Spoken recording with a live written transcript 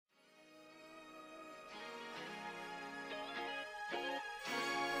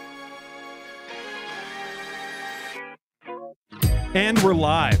And we're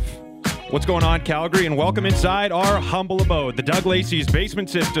live. What's going on, Calgary? And welcome inside our humble abode, the Doug Lacey's Basement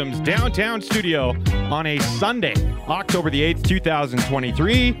Systems downtown studio on a Sunday, October the 8th,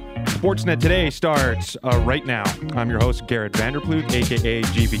 2023. Sportsnet Today starts right now. I'm your host, Garrett Vanderploot, a.k.a.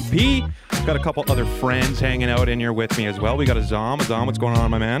 GVP. Got a couple other friends hanging out in here with me as well. We got Azam. Azam, what's going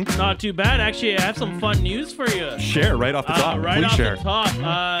on, my man? Not too bad. Actually, I have some fun news for you. Share right off the top. The top.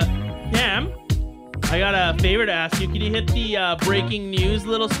 Cam, I got a favor to ask you. Can you hit the breaking news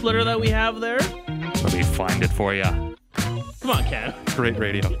little splitter that we have there? Let me find it for you. Come on, Cam. Great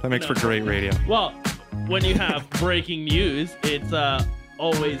radio. That makes for great radio. Well, when you have breaking news, it's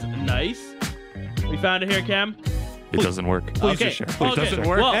always nice. We found it here, Cam. It doesn't work. Please Okay. just share. Please Okay. doesn't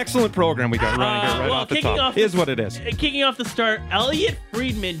work. Well, excellent program we got running here right off the top. Is what it is. Kicking off the start, Elliot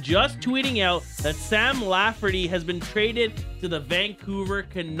Friedman just tweeting out that Sam Lafferty has been traded to the Vancouver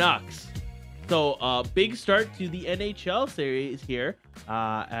Canucks. So, big start to the NHL series here.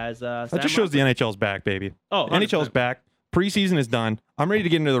 That just shows the NHL's back, baby. Oh, 100%. NHL's back. Preseason is done. I'm ready to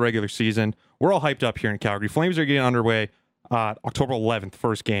get into the regular season. We're all hyped up here in Calgary. Flames are getting underway October 11th,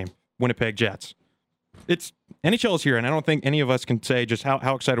 first game. Winnipeg Jets. It's NHL is here, and I don't think any of us can say just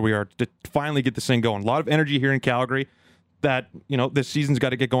how excited we are to finally get this thing going. A lot of energy here in Calgary that, this season's got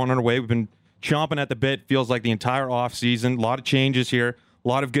to get going underway. We've been chomping at the bit, feels like the entire offseason. A lot of changes here. A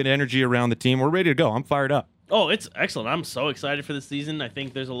lot of good energy around the team. We're ready to go. I'm fired up. Oh, it's excellent. I'm so excited for this season. I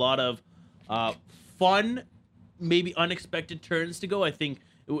think there's a lot of fun, maybe unexpected turns to go. I think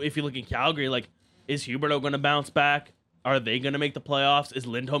if you look at Calgary, is Huberdeau going to bounce back? Are they going to make the playoffs? Is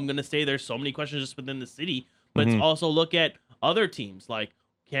Lindholm going to stay? There's so many questions just within the city. But it's also look at other teams.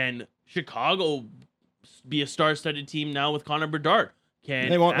 Can Chicago be a star-studded team now with Connor Bedard? I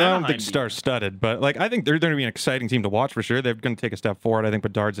don't think star-studded, but I think they're going to be an exciting team to watch for sure. They're going to take a step forward. I think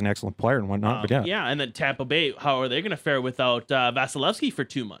Bedard's an excellent player and whatnot. But yeah, and then Tampa Bay, how are they going to fare without Vasilevsky for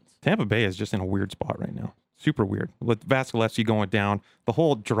 2 months? Tampa Bay is just in a weird spot right now. Super weird. With Vasilevsky going down, the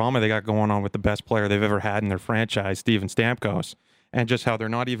whole drama they got going on with the best player they've ever had in their franchise, Steven Stamkos, and just how they're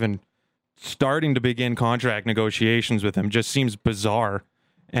not even starting to begin contract negotiations with him just seems bizarre.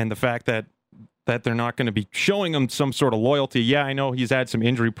 And the fact that they're not going to be showing him some sort of loyalty. Yeah, I know he's had some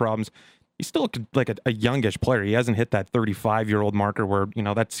injury problems. He's still a youngish player. He hasn't hit that 35-year-old marker where,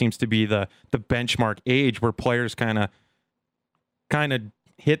 that seems to be the benchmark age where players kind of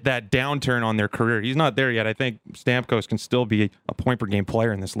hit that downturn on their career. He's not there yet. I think Stamkos can still be a point-per-game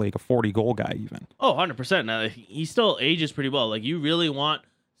player in this league, a 40-goal guy even. Oh, 100%. Now, he still ages pretty well. You really want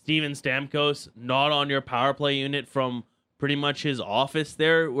Steven Stamkos not on your power play unit from pretty much his office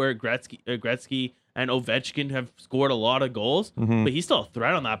there, where Gretzky and Ovechkin have scored a lot of goals, but he's still a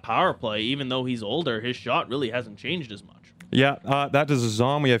threat on that power play. Even though he's older, his shot really hasn't changed as much. Yeah, that is a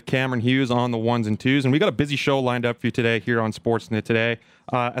zone. We have Cameron Hughes on the ones and twos, and we got a busy show lined up for you today here on Sportsnet Today.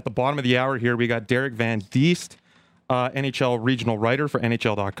 At the bottom of the hour here, we got Derek Van Diest, NHL regional writer for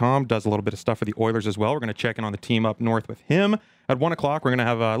NHL.com, does a little bit of stuff for the Oilers as well. We're going to check in on the team up north with him. At 1 o'clock, we're going to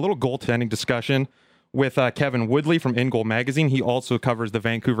have a little goaltending discussion with Kevin Woodley from In Goal Magazine. He also covers the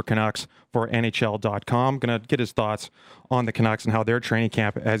Vancouver Canucks for NHL.com. Going to get his thoughts on the Canucks and how their training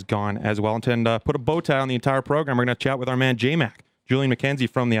camp has gone as well. And to put a bow tie on the entire program, we're going to chat with our man J-Mac, Julian McKenzie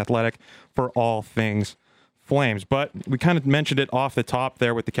from The Athletic, for all things Flames. But we kind of mentioned it off the top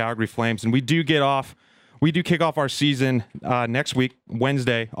there with the Calgary Flames, and we do kick off our season next week,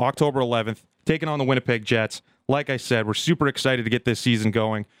 Wednesday, October 11th, taking on the Winnipeg Jets. Like I said, we're super excited to get this season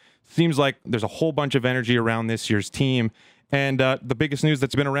going. Seems like there's a whole bunch of energy around this year's team. And the biggest news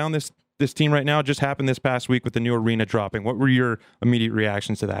that's been around this team right now just happened this past week with the new arena dropping. What were your immediate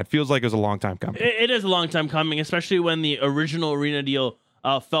reactions to that? It feels like it was a long time coming. It is a long time coming, especially when the original arena deal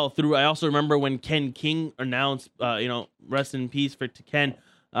fell through. I also remember when Ken King announced, rest in peace to Ken,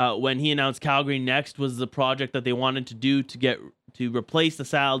 when he announced Calgary Next was the project that they wanted to do to replace the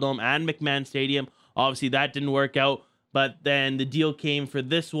Saddledome and McMahon Stadium. Obviously, that didn't work out. But then the deal came for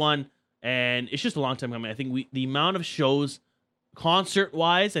this one, and it's just a long time coming. I think the amount of shows,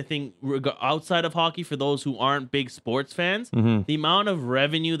 concert-wise, I think outside of hockey, for those who aren't big sports fans, the amount of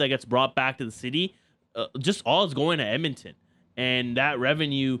revenue that gets brought back to the city, just all is going to Edmonton. And that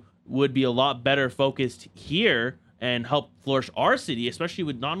revenue would be a lot better focused here and help flourish our city, especially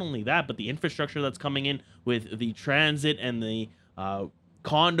with not only that, but the infrastructure that's coming in with the transit and the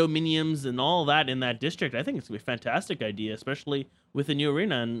condominiums and all that in that district. I think it's going to be a fantastic idea, especially with the new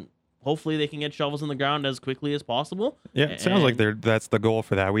arena, and hopefully they can get shovels in the ground as quickly as possible. Yeah, it sounds like that's the goal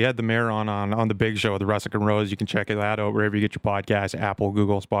for that. We had the mayor on the big show, the Russick and Rose. You can check that out wherever you get your podcasts, Apple,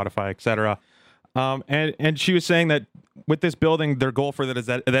 Google, Spotify, etc. And she was saying that with this building, their goal for that is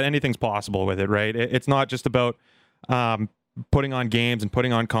that anything's possible with it, right? It's not just about putting on games and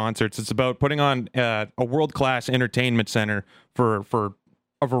putting on concerts. It's about putting on a world-class entertainment center for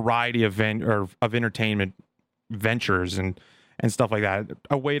a variety of of entertainment ventures and stuff like that.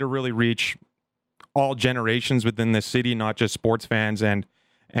 A way to really reach all generations within this city, not just sports fans and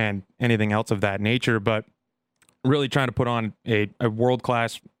anything else of that nature, but really trying to put on a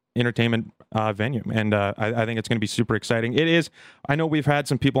world-class entertainment venue. And I think it's going to be super exciting. It is. I know we've had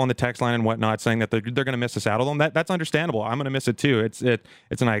some people on the text line and whatnot saying that they're going to miss the Saddle Dome. That's understandable. I'm going to miss it too. It's an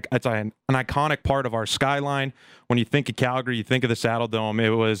iconic part of our skyline. When you think of Calgary, you think of the Saddle Dome. It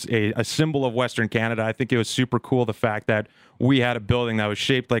was a symbol of Western Canada. I think it was super cool, the fact that we had a building that was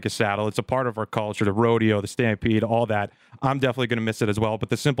shaped like a saddle. It's a part of our culture, the rodeo, the stampede, all that. I'm definitely going to miss it as well. But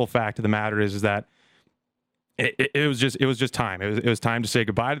the simple fact of the matter is that it was just time. It was time to say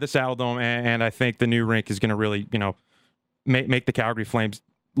goodbye to the Saddle Dome, and I think the new rink is going to really, make the Calgary Flames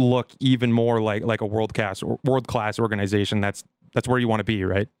look even more like a world class organization. That's where you want to be,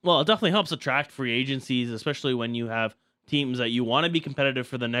 right? Well, it definitely helps attract free agencies, especially when you have teams that you want to be competitive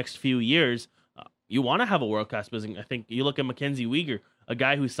for the next few years. You want to have a world class building. I think you look at Mackenzie Weegar, a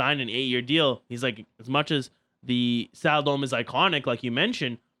guy who signed an 8-year deal. He's like, as much as the Saddle Dome is iconic, like you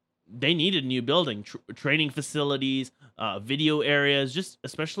mentioned, they needed a new building, training facilities, video areas, just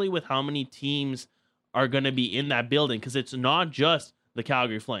especially with how many teams are going to be in that building, because it's not just the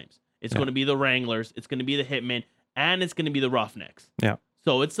Calgary Flames. It's going to be the Wranglers, it's going to be the Hitmen, and it's going to be the Roughnecks. Yeah.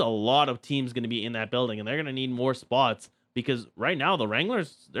 So it's a lot of teams going to be in that building, and they're going to need more spots, because right now the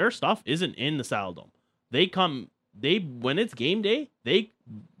Wranglers, their stuff isn't in the Saddle Dome. When it's game day, they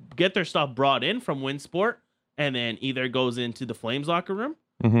get their stuff brought in from Winsport, and then either goes into the Flames locker room,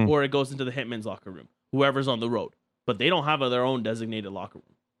 or it goes into the Hitmen's locker room, whoever's on the road. But they don't have their own designated locker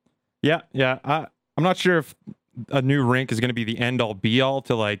room. Yeah. I'm not sure if a new rink is going to be the end-all, be-all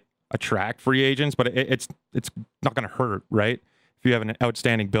to attract free agents, but it's not going to hurt, right? If you have an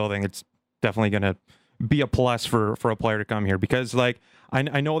outstanding building, it's definitely going to be a plus for a player to come here, because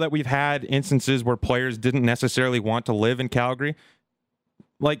I know that we've had instances where players didn't necessarily want to live in Calgary.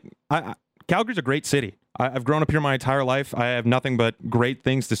 Calgary's a great city. I've grown up here my entire life. I have nothing but great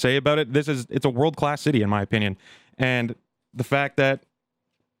things to say about it. It's a world-class city, in my opinion. And the fact that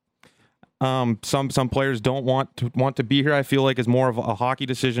some players don't want to be here, I feel like is more of a hockey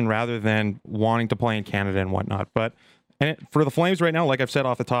decision rather than wanting to play in Canada and whatnot. But for the Flames right now, like I've said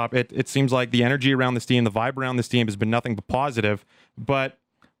off the top, it seems like the energy around this team, the vibe around this team has been nothing but positive. But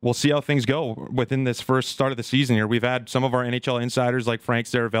we'll see how things go within this first start of the season here. We've had some of our NHL insiders like Frank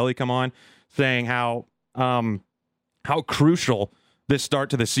Saravelli come on saying how crucial this start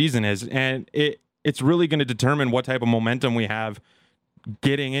to the season is, and it's really going to determine what type of momentum we have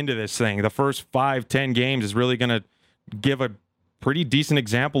getting into this thing. The first 5-10 games is really going to give a pretty decent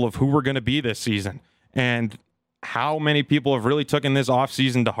example of who we're going to be this season, and how many people have really taken this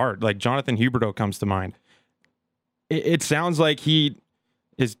offseason to heart. Like Jonathan Huberdeau comes to mind. It sounds like he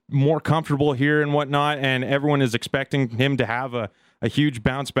is more comfortable here and whatnot, and everyone is expecting him to have a huge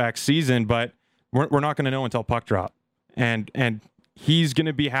bounce back season, but we're not going to know until puck drop, and he's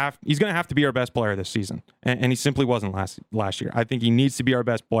going to have to be our best player this season, and he simply wasn't last year. I think he needs to be our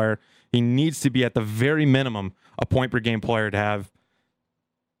best player. He needs to be at the very minimum a point per game player to have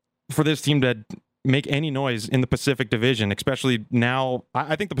for this team to make any noise in the Pacific Division, especially now.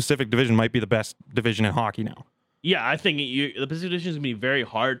 I think the Pacific Division might be the best division in hockey now. Yeah, I think the Pacific Division is going to be very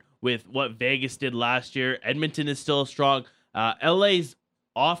hard with what Vegas did last year. Edmonton is still strong. LA's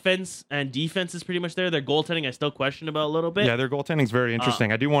offense and defense is pretty much there. Their goaltending I still question about a little bit. Yeah, their goaltending is very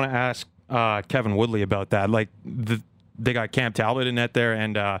interesting. I do want to ask Kevin Woodley about that. They got Cam Talbot in net there,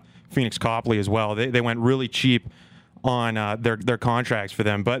 and Phoenix Copley as well. They went really cheap on their contracts for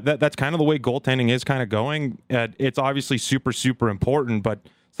them, but that's kind of the way goaltending is kind of going. It's obviously super, super important, but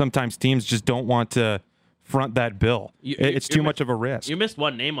sometimes teams just don't want to front that bill. It's too much of a risk. You missed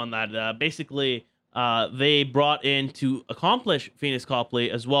one name on that. Basically, they brought in to accomplish Phoenix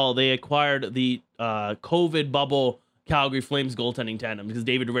Copley as well. They acquired the COVID bubble Calgary Flames goaltending tandem, because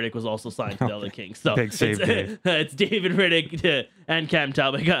David Riddick was also signed to the LA Kings. So big save, Dave. It's David Riddick and Cam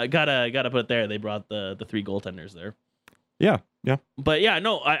Talbot. Gotta put it there. They brought the three goaltenders there. Yeah. But yeah,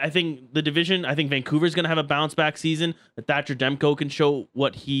 no, I think the division, I think Vancouver's going to have a bounce back season. Thatcher Demko can show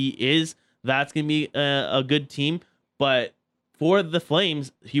what he is. That's going to be a good team. But for the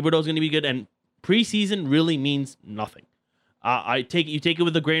Flames, Huberdeau's going to be good. And preseason really means nothing. You take it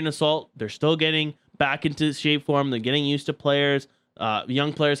with a grain of salt. They're still getting back into shape form. They're getting used to players.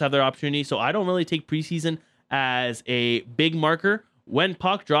 Young players have their opportunity. So I don't really take preseason as a big marker. When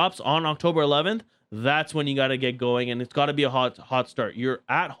puck drops on October 11th, that's when you got to get going, and it's got to be a hot start. You're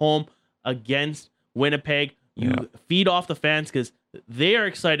at home against Winnipeg. You feed off the fans because they are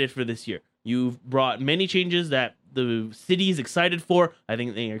excited for this year. You've brought many changes that the city is excited for. I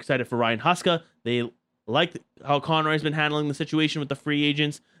think they are excited for Ryan Huska. They like how Conroy's been handling the situation with the free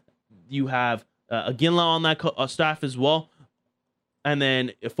agents. You have Aginla on that staff as well. And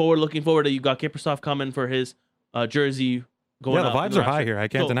then looking forward, you got Kiprasov coming for his jersey. Going the vibes are high here. I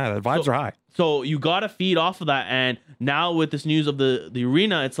can't deny that. The vibes are high. So you got to feed off of that. And now with this news of the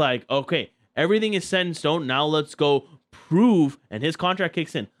arena, it's like, okay, everything is set in stone. Now let's go prove, and his contract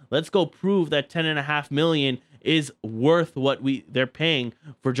kicks in. Let's go prove that $10.5 million is worth what they're paying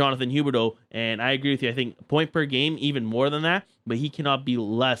for Jonathan Huberdeau. And I agree with you. I think point per game, even more than that, but he cannot be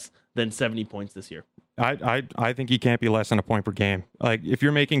less than 70 points this year. I think he can't be less than a point per game. Like if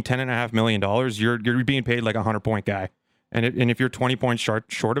you're making $10.5 million, you're being paid like a 100-point guy. And if you're 20 points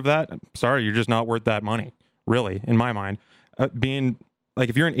short of that, sorry, you're just not worth that money, really, in my mind. Being like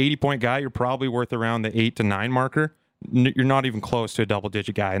if you're an 80-point guy, you're probably worth around the 8 to 9 marker. You're not even close to a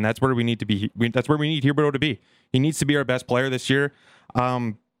double-digit guy, and that's where we need to be. That's where we need Huberdeau to be. He needs to be our best player this year.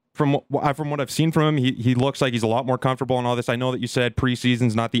 From what I've seen from him, he looks like he's a lot more comfortable and all this. I know that you said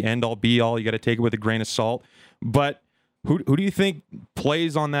preseason's not the end-all, be-all. You got to take it with a grain of salt. But who do you think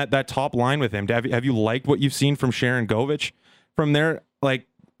plays on that top line with him? Have you liked what you've seen from Sharon Govich from there? Like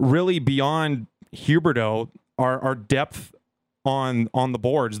really beyond Huberdeau, our depth on the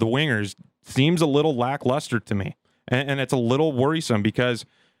boards, the wingers, seems a little lackluster to me. And it's a little worrisome because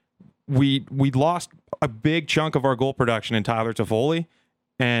we lost a big chunk of our goal production in Tyler Toffoli,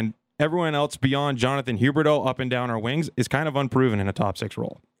 and everyone else beyond Jonathan Huberdeau up and down our wings is kind of unproven in a top 6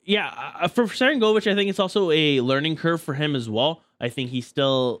 role. Yeah, for Sarangovic, I think it's also a learning curve for him as well. I think he's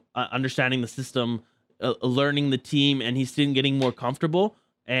still understanding the system, learning the team, and he's still getting more comfortable,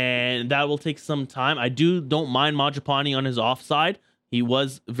 and that will take some time. I don't mind Mangiapane on his offside. He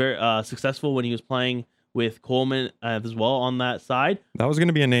was very successful when he was playing with Coleman as well on that side. That was going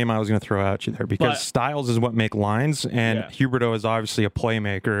to be a name I was going to throw at you there because styles is what make lines, and Huberdeau is obviously a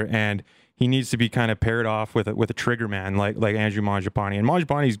playmaker, and he needs to be kind of paired off with a trigger man like Andrew Mangiapane. And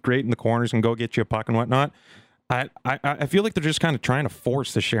Mangiapane's great in the corners and go get you a puck and whatnot. I feel like they're just kind of trying to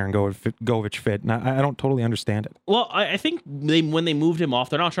force the Sharon Govich fit, and I don't totally understand it. Well, I think when they moved him off,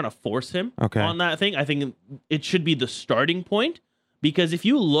 they're not trying to force him on that thing. I think it should be the starting point, because if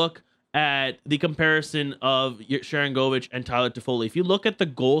you look at the comparison of Sharon Govich and Tyler Toffoli, if you look at the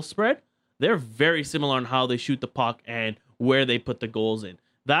goal spread, they're very similar on how they shoot the puck and where they put the goals in.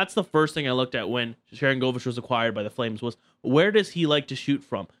 That's the first thing I looked at when Sharon Govich was acquired by the Flames, was where does he like to shoot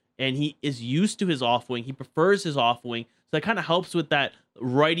from? And he is used to his off wing. He prefers his off wing. So that kind of helps with that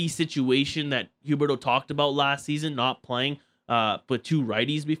righty situation that Huberdeau talked about last season, not playing but 2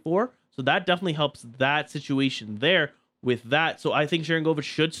 righties before. So that definitely helps that situation there with that. So I think Sharon Govich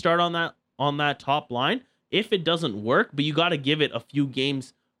should start on that top line. If it doesn't work, but you got to give it a few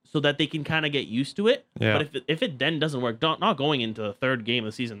games so that they can kind of get used to it. Yeah. But if it then doesn't work, not going into the 3rd game of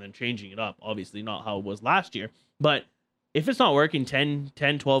the season, then changing it up, obviously not how it was last year. But if it's not working 10,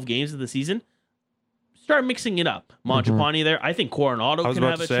 12 games of the season, start mixing it up. Mangiapane there. I think Coronado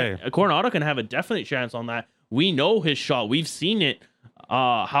can have a definite chance on that. We know his shot. We've seen it,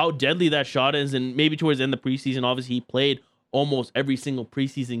 how deadly that shot is. And maybe towards the end of the preseason, obviously he played almost every single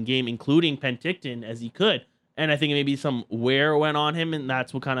preseason game, including Penticton, as he could. And I think maybe some wear went on him, and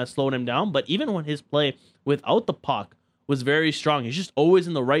that's what kind of slowed him down. But even when his play without the puck was very strong, he's just always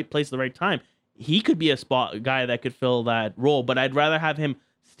in the right place at the right time. He could be a guy that could fill that role, but I'd rather have him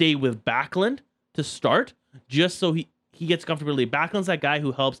stay with Backlund to start, just so he gets comfortability. Backlund's that guy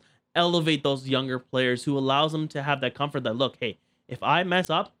who helps elevate those younger players, who allows them to have that comfort that, look, hey, if I mess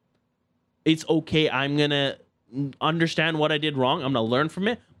up, it's okay. I'm going to understand what I did wrong. I'm going to learn from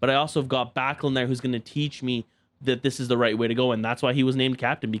it, but I also have got Backlund there who's going to teach me that this is the right way to go, and that's why he was named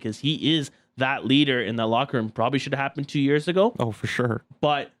captain, because he is that leader in that locker room. Probably should have happened 2 years ago. Oh, for sure.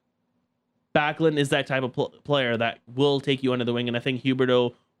 But Backlund is that type of player that will take you under the wing, and I think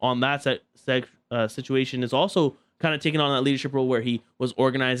Huberdeau on that situation is also kind of taking on that leadership role where he was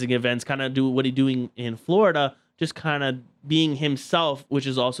organizing events, kind of do what he's doing in Florida, just kind of being himself, which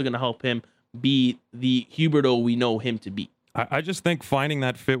is also going to help him be the Huberdeau we know him to be. I just think finding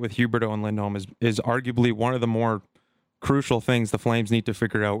that fit with Huberdeau and Lindholm is arguably one of the more crucial things the Flames need to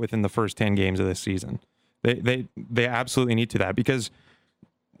figure out within the first 10 games of this season. They absolutely need to that, because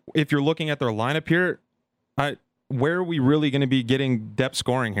if you're looking at their lineup here, where are we really going to be getting depth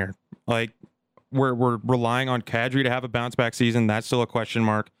scoring here? Like we're relying on Kadri to have a bounce back season. That's still a question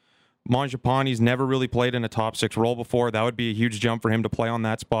mark. Mangiapane's never really played in a top 6 role before. That would be a huge jump for him to play on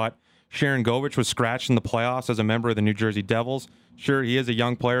that spot. Sharon Govich was scratched in the playoffs as a member of the New Jersey Devils. Sure, he is a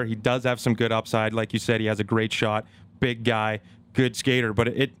young player. He does have some good upside. Like you said, he has a great shot, big guy, good skater. But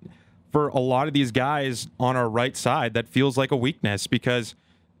it for a lot of these guys on our right side, that feels like a weakness because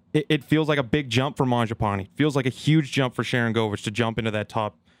it feels like a big jump for Mangiapane. Feels like a huge jump for Sharon Govich to jump into that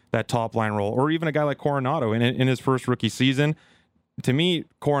top line role. Or even a guy like Coronado in his first rookie season. To me,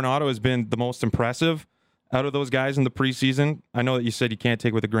 Coronado has been the most impressive out of those guys in the preseason. I know that you said you got to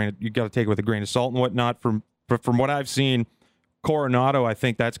take it with a grain of salt and whatnot. But from what I've seen, Coronado, I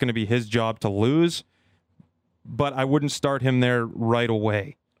think that's going to be his job to lose. But I wouldn't start him there right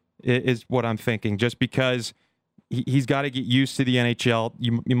away, is what I'm thinking. Just because he's got to get used to the NHL.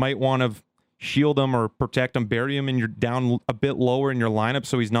 You might want to shield him or protect him, bury him, and you're down a bit lower in your lineup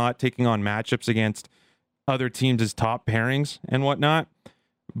so he's not taking on matchups against other teams' top pairings and whatnot.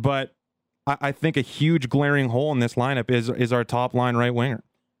 But I think a huge glaring hole in this lineup is our top line right winger.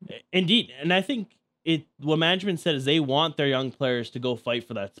 Indeed. And I think what management said is they want their young players to go fight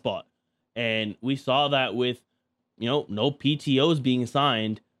for that spot. And we saw that with, no PTOs being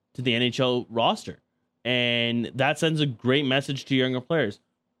assigned to the NHL roster. And that sends a great message to younger players.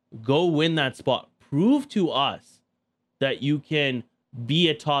 Go win that spot. Prove to us that you can be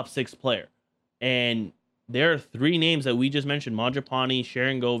a top 6 player. And there are 3 names that we just mentioned, Mangiapane,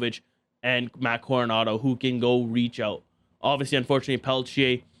 Sharon Govich, and Matt Coronado, who can go reach out. Obviously, unfortunately,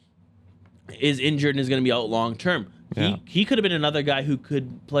 Peltier is injured and is going to be out long term. Yeah. He could have been another guy who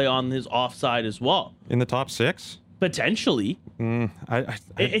could play on his offside as well. In the top 6? Potentially.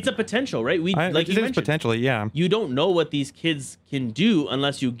 It's a potential, right? It is potentially, yeah. You don't know what these kids can do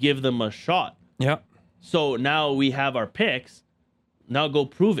unless you give them a shot. Yeah. So now we have our picks. Now go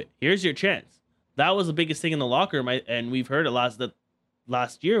prove it. Here's your chance. That was the biggest thing in the locker room, and we've heard it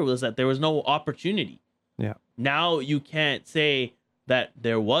last year, was that there was no opportunity. Yeah. Now you can't say that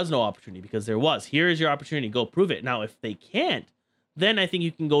there was no opportunity, because there was. Here is your opportunity. Go prove it. Now, if they can't, then I think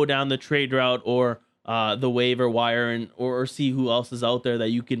you can go down the trade route or the waiver wire or see who else is out there that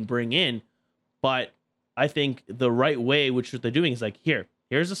you can bring in. But I think the right way, which what they're doing, is like,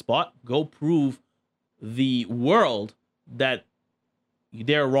 here's a spot. Go prove the world that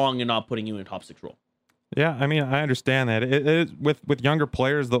they're wrong in not putting you in a top 6 role. Yeah, I mean, I understand that. It is with younger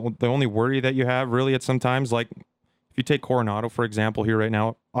players, the only worry that you have really at sometimes, like if you take Coronado, for example, here right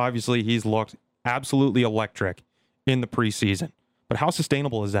now, obviously he's looked absolutely electric in the preseason. But how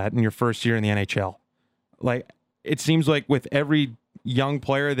sustainable is that in your first year in the NHL? Like, it seems like with every young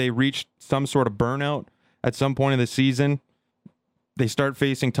player, they reach some sort of burnout at some point in the season. They start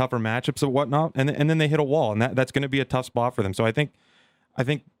facing tougher matchups and whatnot, and then they hit a wall, and that's going to be a tough spot for them. So I think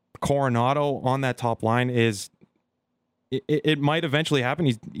Coronado on that top line it might eventually happen.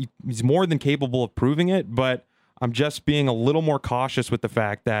 He's more than capable of proving it, but I'm just being a little more cautious with the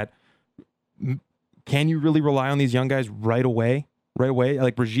fact that can you really rely on these young guys right away?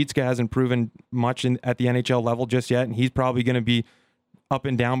 Like Brzezinski hasn't proven much at the NHL level just yet, and he's probably going to be up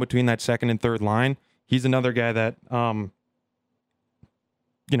and down between that second and third line. He's another guy that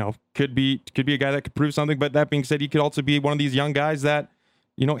could be a guy that could prove something. But that being said, he could also be one of these young guys that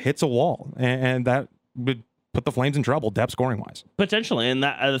hits a wall, and that would put the Flames in trouble depth scoring wise. Potentially, and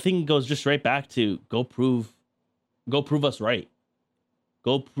that the thing goes just right back to go prove us right.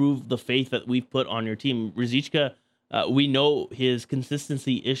 Go prove the faith that we've put on your team. Brzezinski, we know his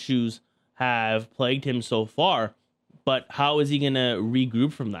consistency issues have plagued him so far, but how is he going to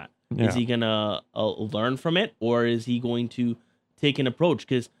regroup from that? Yeah. Is he going to learn from it, or is he going to take an approach?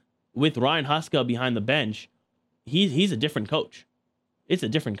 Because with Ryan Huska behind the bench, he's a different coach. It's a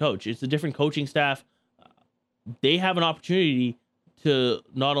different coach. It's a different coaching staff. They have an opportunity to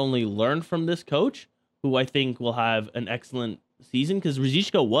not only learn from this coach, who I think will have an excellent season, because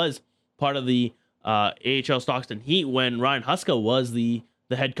Brzezinski was part of the AHL Stockton Heat when Ryan Huska was the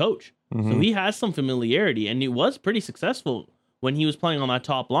head coach. Mm-hmm. So he has some familiarity, and he was pretty successful when he was playing on that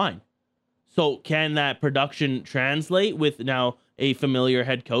top line. So can that production translate with now a familiar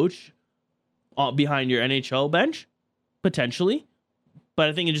head coach behind your NHL bench? Potentially. But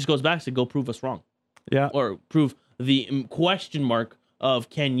I think it just goes back to go prove us wrong. Yeah. Or prove the question mark of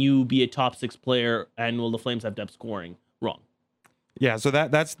can you be a top 6 player and will the Flames have depth scoring wrong. Yeah, so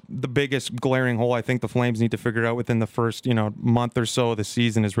that's the biggest glaring hole I think the Flames need to figure out within the first month or so of the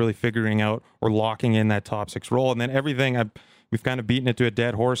season, is really figuring out or locking in that top 6 role. And then everything, we've kind of beaten it to a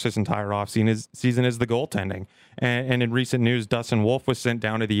dead horse this entire offseason is the goaltending. And in recent news, Dustin Wolf was sent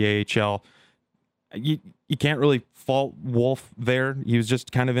down to the AHL. You can't really fault Wolf there. He was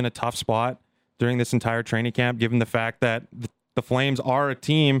just kind of in a tough spot during this entire training camp, given the fact that the Flames are a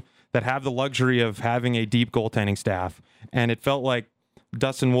team that have the luxury of having a deep goaltending staff. And it felt like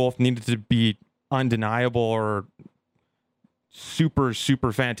Dustin Wolf needed to be undeniable or super,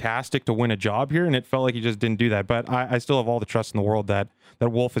 super fantastic to win a job here, and it felt like he just didn't do that. But I still have all the trust in the world that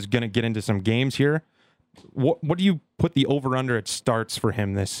Wolf is going to get into some games here. What do you put the over-under at starts for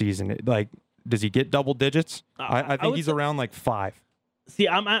him this season? Like, does he get double digits? I think he's around like 5. See,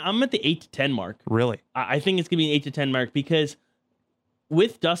 I'm at the 8 to 10 mark. Really? I think it's going to be an 8 to 10 mark because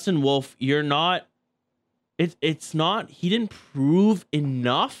with Dustin Wolf, you're not... It's not... He didn't prove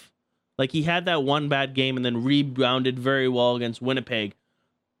enough. Like, he had that one bad game and then rebounded very well against Winnipeg.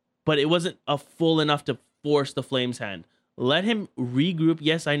 But it wasn't a full enough to force the Flames' hand. Let him regroup.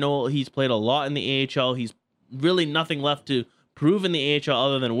 Yes, I know he's played a lot in the AHL. He's really nothing left to prove in the AHL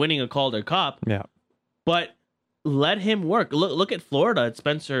other than winning a Calder Cup. Yeah. But let him work. Look at Florida at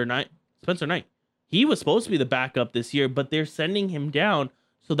Spencer Knight. He was supposed to be the backup this year, but they're sending him down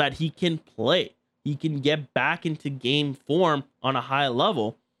so that he can play. He can get back into game form on a high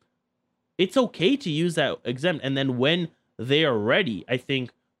level. It's okay to use that exempt. And then when they are ready, I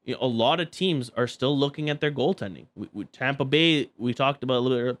think a lot of teams are still looking at their goaltending. With Tampa Bay, we talked about a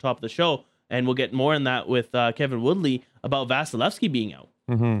little bit at the top of the show, and we'll get more in that with Kevin Woodley about Vasilevsky being out.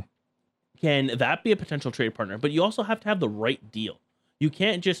 Mm-hmm. Can that be a potential trade partner? But you also have to have the right deal. You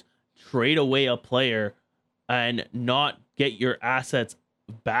can't just trade away a player and not get your assets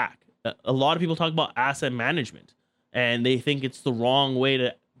back. A lot of people talk about asset management, and they think it's the wrong way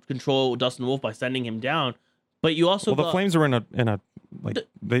to control Dustin Wolf by sending him down. But you also the Flames are in a like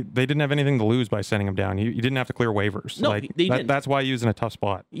they didn't have anything to lose by sending him down. You didn't have to clear waivers. No, like they didn't. That's why he was in a tough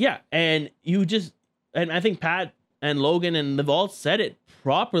spot. Yeah, and I think Pat and Logan and they've all said it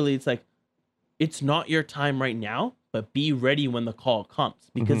properly. It's like, it's not your time right now, but be ready when the call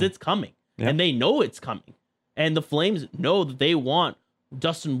comes because it's coming. Yep. And they know it's coming. And the Flames know that they want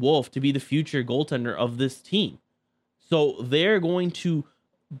Dustin Wolf to be the future goaltender of this team. So they're going to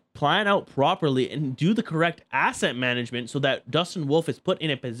plan out properly and do the correct asset management so that Dustin Wolf is put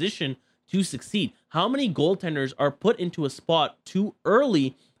in a position to succeed. How many goaltenders are put into a spot too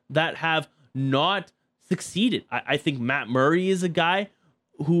early that have not succeeded? I think Matt Murray is a guy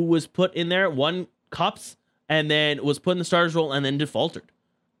who was put in there, won cups, and then was put in the starter's role and then defaulted.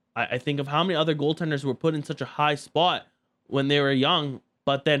 I think of how many other goaltenders were put in such a high spot when they were young,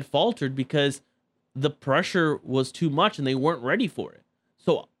 but then faltered because the pressure was too much and they weren't ready for it.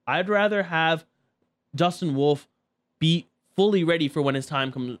 So I'd rather have Dustin Wolf be fully ready for when his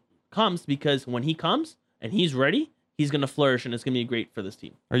time comes because when he comes and he's ready, he's going to flourish and it's going to be great for this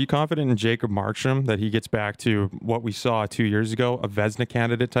team. Are you confident in Jacob Markstrom that he gets back to what we saw 2 years ago, a Vezina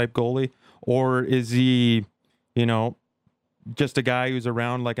candidate type goalie? Or is he, just a guy who's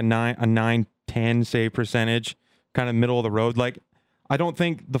around like a 9-10 save percentage, kind of middle of the road? Like, I don't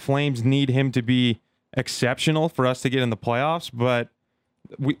think the Flames need him to be exceptional for us to get in the playoffs, but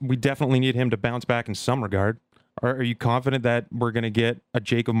we definitely need him to bounce back in some regard. Are you confident that we're going to get a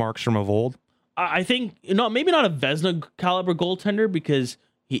Jacob Markstrom of old? I think maybe not a Vezina caliber goaltender because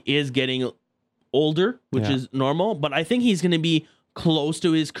he is getting older, which is normal, but I think he's going to be close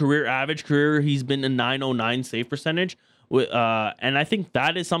to his career average. He's been a 909 save percentage, and I think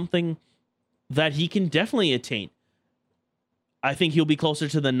that is something that he can definitely attain. I think he'll be closer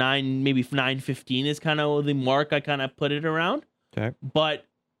to the 915 is kind of the mark I kind of put it around. Okay. But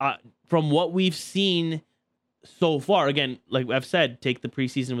from what we've seen so far, again, like I've said, take the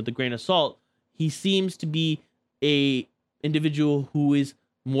preseason with a grain of salt. He seems to be a individual who is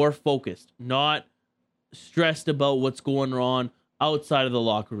more focused, not stressed about what's going on outside of the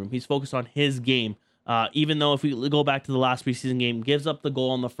locker room. He's focused on his game. Even though if we go back to the last preseason game, gives up the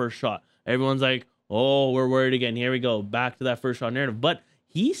goal on the first shot. Everyone's like, oh, we're worried again. Here we go. Back to that first shot narrative. But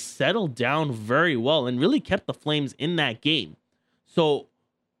he settled down very well and really kept the Flames in that game. So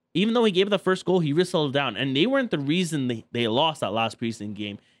even though he gave the first goal, he really settled down. And they weren't the reason they lost that last preseason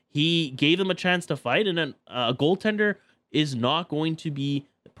game. He gave them a chance to fight. And a goaltender is not going to be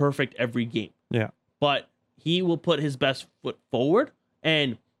perfect every game. Yeah. But he will put his best foot forward.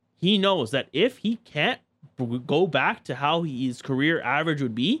 And he knows that if he can't go back to how his career average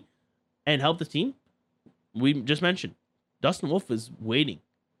would be and help the team, we just mentioned, Dustin Wolf is waiting.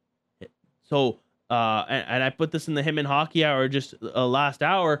 So, and I put this in the Him in Hockey Hour just last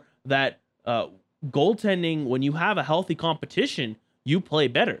hour, that goaltending, when you have a healthy competition, you play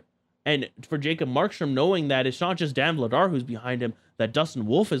better. And for Jacob Markstrom, knowing that it's not just Dan Vladar who's behind him, that Dustin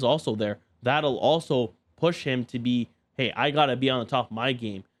Wolf is also there, that'll also push him to be, hey, I got to be on the top of my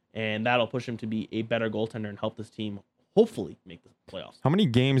game. And that'll push him to be a better goaltender and help this team hopefully make the playoffs. How many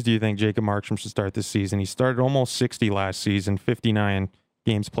games do you think Jacob Markstrom should start this season? He started almost 60 last season, 59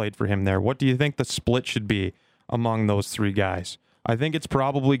 games played for him there. What do you think the split should be among those three guys? I think it's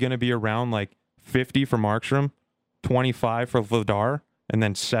probably going to be around like 50 for Markstrom, 25 for Vladar, and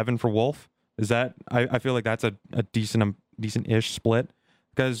then 7 for Wolf. Is that? I feel like that's a decent-ish split,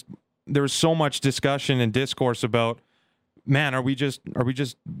 because there was so much discussion and discourse about, man, are we just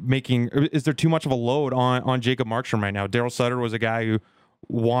making? Is there too much of a load on Jacob Markstrom right now? Daryl Sutter was a guy who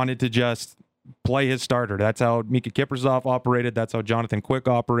wanted to just play his starter. That's how Mika Kiprusoff operated. That's how Jonathan Quick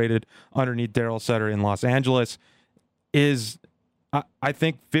operated underneath Daryl Sutter in Los Angeles. I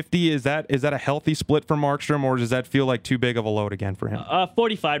think 50, is that a healthy split for Markstrom, or does that feel like too big of a load again for him?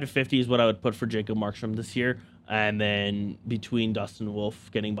 45 to 50 is what I would put for Jacob Markstrom this year. And then between Dustin Wolf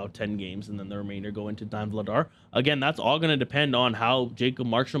getting about 10 games and then the remainder going to Dan Vladar. Again, that's all going to depend on how Jacob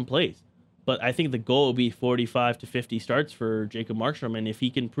Markstrom plays. But I think the goal will be 45 to 50 starts for Jacob Markstrom. And if he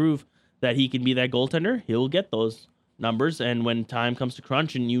can prove that he can be that goaltender, he'll get those numbers. And when time comes to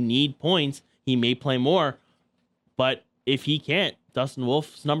crunch and you need points, he may play more. But if he can't, Dustin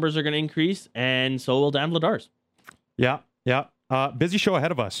Wolf's numbers are going to increase, and so will Dan Vladar's. Yeah. Busy show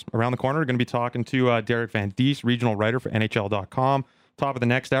ahead of us. Around the corner, we're going to be talking to Derek Van Diest, regional writer for NHL.com. Top of the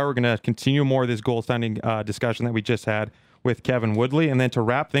next hour, we're going to continue more of this goaltending discussion that we just had with Kevin Woodley. And then to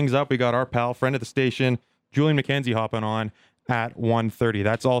wrap things up, we got our pal, friend of the station, Julian McKenzie, hopping on at 1:30.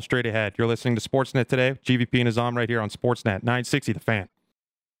 That's all straight ahead. You're listening to Sportsnet today. GVP and Azam right here on Sportsnet 960 The Fan.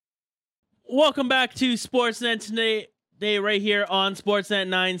 Welcome back to Sportsnet today right here on Sportsnet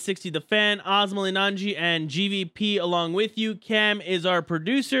 960 The Fan. Osmal Inanji and GVP along with you. Cam is our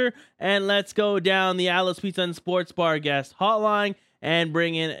producer, and let's go down the Atlas Pizza and Sports Bar guest hotline and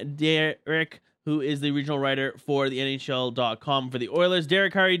bring in Derek, who is the regional writer for the NHL.com for the Oilers.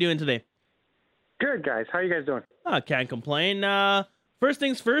 Derek, how are you doing today? Good, guys. How are you guys doing? Can't complain. First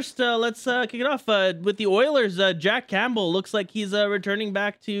things first, let's kick it off with the Oilers. Jack Campbell looks like he's returning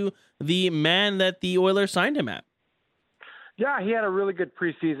back to the man that the Oilers signed him at. Yeah, he had a really good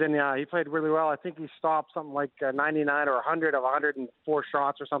preseason. Yeah, he played really well. I think he stopped something like 99 or 100 of 104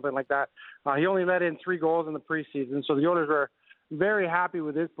 shots or something like that. He only let in 3 goals in the preseason, so the Oilers were very happy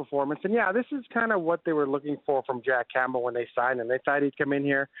with his performance. And yeah, this is kind of what they were looking for from Jack Campbell when they signed him. They thought he'd come in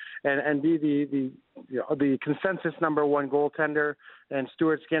here and be the consensus number 1 goaltender, and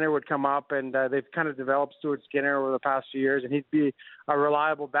Stuart Skinner would come up, and they've kind of developed Stuart Skinner over the past few years, and he'd be a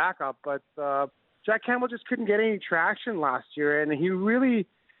reliable backup. But Jack Campbell just couldn't get any traction last year, and he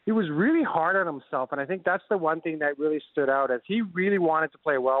was really hard on himself. And I think that's the one thing that really stood out, as he really wanted to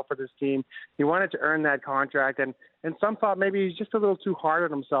play well for this team. He wanted to earn that contract, and some thought maybe he's just a little too hard on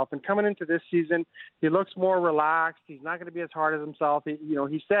himself. And coming into this season, he looks more relaxed. He's not going to be as hard as himself.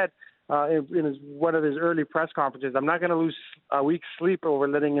 He said in one of his early press conferences, "I'm not going to lose a week's sleep over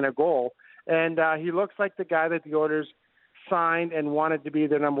letting in a goal." And he looks like the guy that the Oilers signed and wanted to be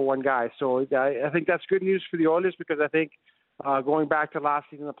their number 1 guy. So I think that's good news for the Oilers, because I think going back to last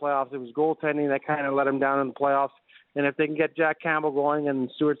season in the playoffs, it was goaltending that kind of let him down in the playoffs. And if they can get Jack Campbell going and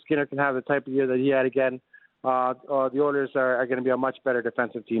Stuart Skinner can have the type of year that he had again, the Oilers are going to be a much better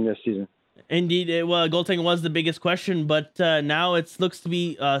defensive team this season. Indeed. Well, goaltending was the biggest question, but now it looks to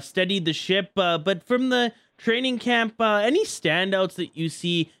be steadied the ship. But from the training camp, any standouts that you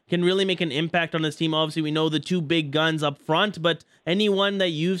see can really make an impact on this team? Obviously, we know the 2 big guns up front, but anyone that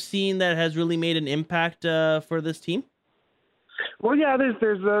you've seen that has really made an impact for this team? Well, yeah,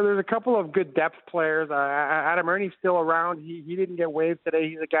 there's a couple of good depth players. Adam Ernie's still around. He didn't get waived today.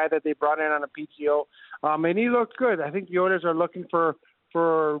 He's a guy that they brought in on a PTO, and he looked good. I think the Oilers are looking for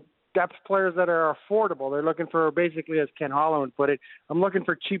depth players that are affordable. They're looking for, basically, as Ken Holland would put it, I'm looking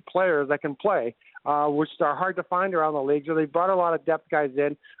for cheap players that can play, which are hard to find around the league. So they brought a lot of depth guys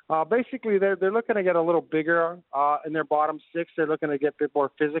in. Basically, they're looking to get a little bigger in their bottom 6. They're looking to get a bit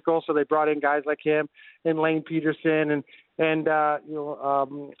more physical. So they brought in guys like him and Lane Peterson, and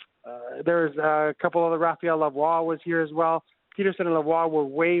there's a couple of the Raphael Lavoie was here as well. Peterson and Lavoie were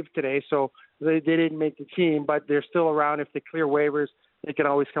waived today, so they didn't make the team, but they're still around. If they clear waivers, they can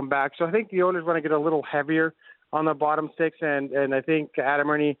always come back. So I think the Oilers want to get a little heavier on the bottom 6, and I think Adam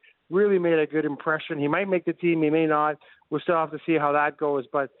Ernie really made a good impression. He might make the team, he may not. We'll still have to see how that goes.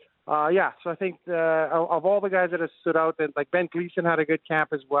 But, so I think of all the guys that have stood out, like Ben Gleason had a good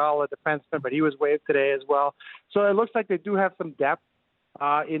camp as well, a defenseman, but he was waived today as well. So it looks like they do have some depth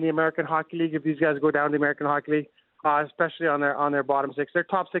in the American Hockey League if these guys go down to the American Hockey League, especially on their bottom 6. Their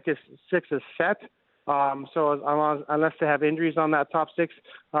top 6 is set. So unless they have injuries on that top 6,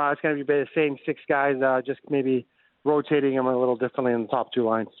 it's going to be the same 6 guys, just maybe rotating them a little differently in the top 2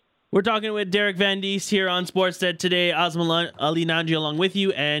 lines. We're talking with Derek Van Diest here on Sportsnet today. Osman Ali Nanji along with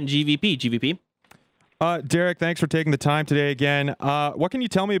you, and GVP. GVP. Derek, thanks for taking the time today again. What can you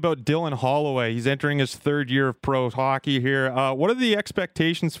tell me about Dylan Holloway? He's entering his third year of pro hockey here. What are the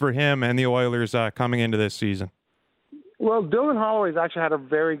expectations for him and the Oilers coming into this season? Well, Dylan Holloway's actually had a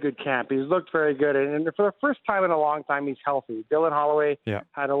very good camp. He's looked very good, and for the first time in a long time, he's healthy. Dylan Holloway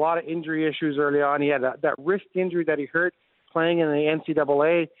had a lot of injury issues early on. He had that wrist injury that he hurt playing in the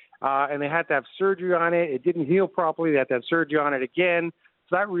NCAA, and they had to have surgery on it. It didn't heal properly. They had to have surgery on it again.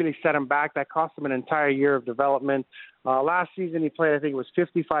 So that really set him back. That cost him an entire year of development. Last season, he played, I think it was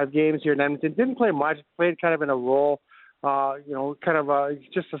 55 games here in Edmonton. Didn't play much. Played kind of in a role,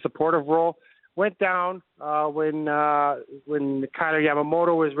 just a supportive role. Went down when Kyler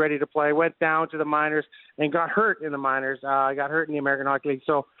Yamamoto was ready to play. Went down to the minors and got hurt in the minors. Got hurt in the American Hockey League.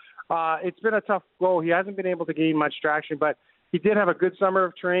 So it's been a tough go. He hasn't been able to gain much traction, but he did have a good summer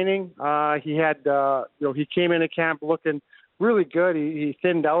of training. He had, he came into camp looking really good. He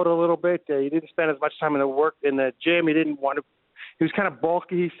thinned out a little bit. He didn't spend as much time in the gym. He didn't want to. He was kind of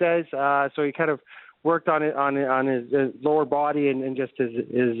bulky, he says. So he kind of worked on his lower body and just his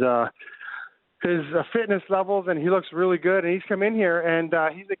fitness levels, and he looks really good. And he's come in here, and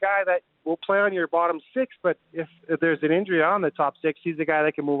he's a guy that will play on your bottom six. But if there's an injury on the top six, he's the guy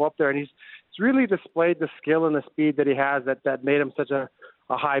that can move up there. And he's really displayed the skill and the speed that he has that made him such a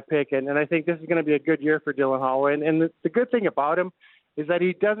high pick. And I think this is going to be a good year for Dylan Holloway. And the good thing about him is that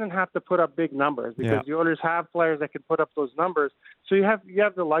he doesn't have to put up big numbers because the Oilers have players that can put up those numbers. So you have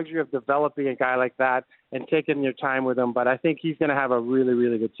the luxury of developing a guy like that and taking your time with him. But I think he's going to have a really,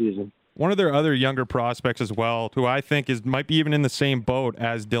 really good season. One of their other younger prospects as well, who I think might be even in the same boat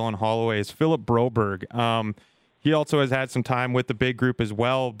as Dylan Holloway, is Philip Broberg. He also has had some time with the big group as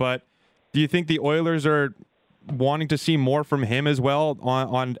well. But do you think the Oilers are wanting to see more from him as well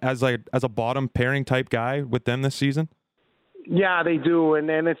as a bottom pairing type guy with them this season? Yeah, they do, and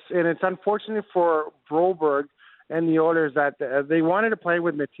it's unfortunate for Broberg and the Oilers that they wanted to play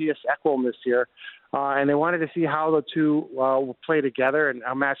with Mattias Ekholm this year, and they wanted to see how the two will play together and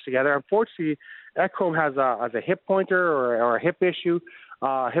match together. Unfortunately, Ekholm has a hip pointer or a hip issue,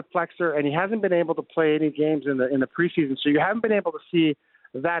 hip flexor, and he hasn't been able to play any games in the preseason. So you haven't been able to see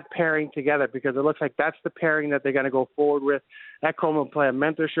that pairing together because it looks like that's the pairing that they're going to go forward with. Ekholm will play a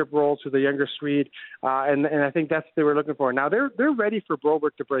mentorship role to the younger Swede, and I think that's what they were looking for. Now they're ready for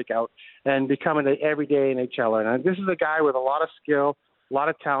Broberg to break out and become an everyday NHLer. And this is a guy with a lot of skill, a lot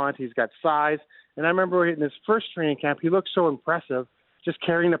of talent. He's got size, and I remember in his first training camp, he looked so impressive, just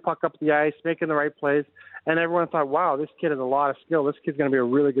carrying the puck up the ice, making the right plays. And everyone thought, wow, this kid has a lot of skill. This kid's going to be a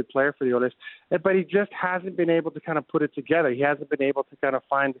really good player for the Oilers. But he just hasn't been able to kind of put it together. He hasn't been able to kind of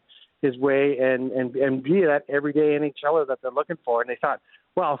find his way and be that everyday NHLer that they're looking for. And they thought,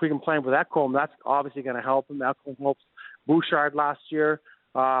 well, if we can play him with Ekholm, that's obviously going to help him. Ekholm helped Bouchard last year.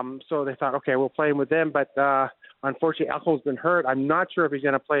 So they thought, okay, we'll play him with them. But unfortunately, Ekholm's been hurt. I'm not sure if he's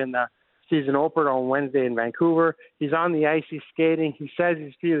going to play in the season opener on Wednesday in Vancouver. He's on the ice. He's skating. He says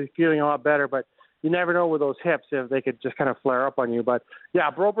he's feeling a lot better, but you never know with those hips if they could just kind of flare up on you. But, yeah,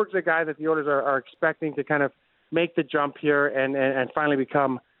 Broberg's a guy that the Oilers are expecting to kind of make the jump here and finally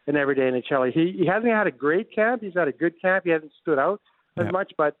become an everyday NHLer. He hasn't had a great camp. He's had a good camp. He hasn't stood out as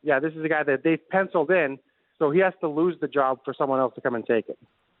much. But, yeah, this is a guy that they've penciled in, so he has to lose the job for someone else to come and take it.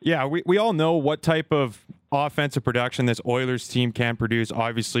 Yeah, we all know what type of offensive production this Oilers team can produce,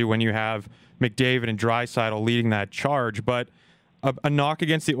 obviously, when you have McDavid and Draisaitl leading that charge. But a knock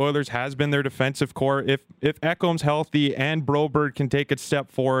against the Oilers has been their defensive core. If Ekholm's healthy and Broberg can take a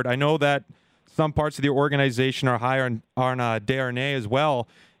step forward, I know that some parts of the organization are high on Desharnais as well.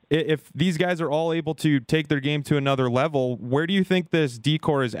 If these guys are all able to take their game to another level, where do you think this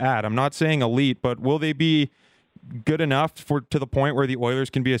D-core is at? I'm not saying elite, but will they be good enough to the point where the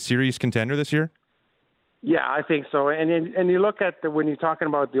Oilers can be a serious contender this year? Yeah, I think so. And you look at when you're talking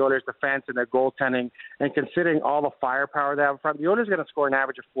about the Oilers' defense and their goaltending, and considering all the firepower they have in front, the Oilers are going to score an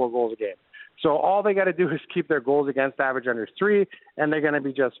average of 4 goals a game. So all they got to do is keep their goals against average under 3, and they're going to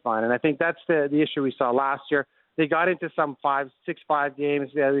be just fine. And I think that's the issue we saw last year. They got into some 6-5 games.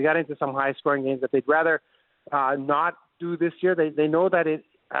 They got into some high-scoring games that they'd rather not do this year. They know that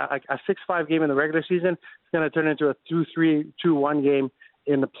a 6-5 game in the regular season is going to turn into a 2-3, 2-1 game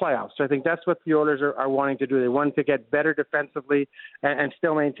in the playoffs. So I think that's what the Oilers are wanting to do. They want to get better defensively and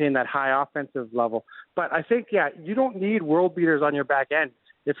still maintain that high offensive level. But I think, you don't need world beaters on your back end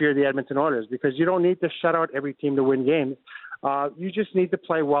if you're the Edmonton Oilers, because you don't need to shut out every team to win games. You just need to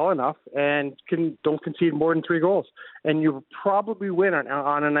play well enough and don't concede more than 3 goals. And you probably win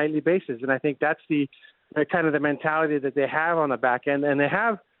on a nightly basis. And I think that's the kind of the mentality that they have on the back end. And they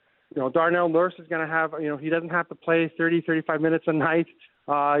have Darnell Nurse is going to have, he doesn't have to play 30, 35 minutes a night.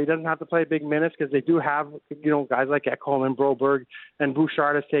 He doesn't have to play big minutes because they do have, guys like Ekholm and Broberg, and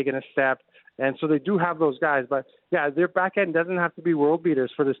Bouchard has taken a step. And so they do have those guys. But, yeah, their back end doesn't have to be world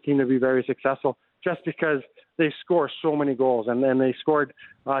beaters for this team to be very successful, just because they score so many goals. And then they scored,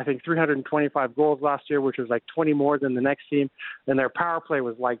 I think, 325 goals last year, which was like 20 more than the next team. And their power play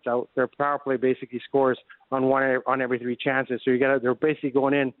was lights out. Their power play basically scores on every 3 chances. So they're basically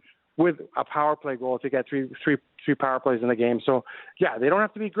going in with a power play goal to get three power plays in the game. So yeah, they don't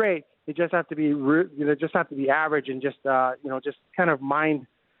have to be great. They just have to be average and just kind of mind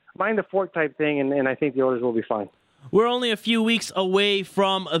the fort type thing. And I think the Oilers will be fine. We're only a few weeks away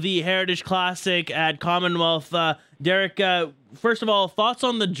from the Heritage Classic at Commonwealth. Derek, first of all, thoughts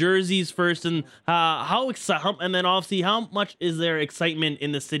on the jerseys first, and and then obviously how much is there excitement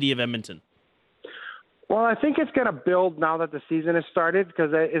in the city of Edmonton? Well, I think it's going to build now that the season has started, because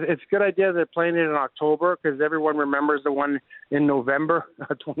it's a good idea they're playing it in October, because everyone remembers the one in November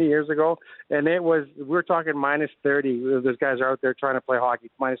 20 years ago. And we're talking minus 30. Those guys are out there trying to play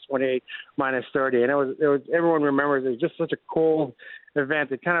hockey, minus 28, minus 30. And it was everyone remembers it was just such a cold event.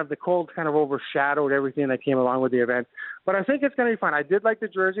 The cold kind of overshadowed everything that came along with the event. But I think it's going to be fun. I did like the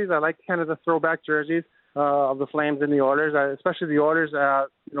jerseys. I like kind of the throwback jerseys of the Flames and the Oilers, especially the Oilers.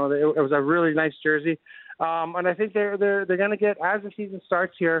 It was a really nice jersey. And I think they're going to get, as the season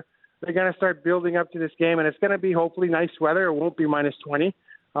starts here, they're going to start building up to this game, and it's going to be hopefully nice weather. It won't be minus 20.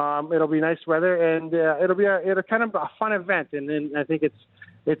 It'll be nice weather, and it'll be a kind of a fun event. And then I think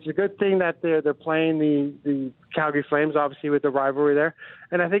it's a good thing that they're playing the Calgary Flames, obviously, with the rivalry there.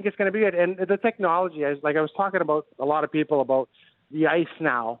 And I think it's going to be good. And the technology, I was talking about a lot of people about the ice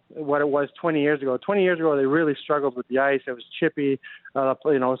now, what it was 20 years ago. 20 years ago, they really struggled with the ice. It was chippy,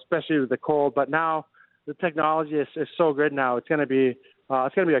 especially with the cold. But now the technology is so good now. It's going to be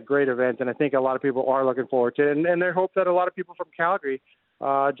a great event, and I think a lot of people are looking forward to it. And they hope that a lot of people from Calgary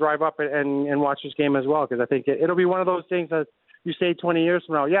drive up and watch this game as well, because I think it'll be one of those things that you say 20 years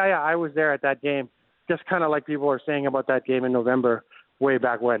from now, yeah, I was there at that game, just kind of like people are saying about that game in November way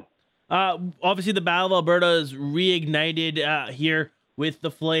back when. Obviously, the Battle of Alberta is reignited here with the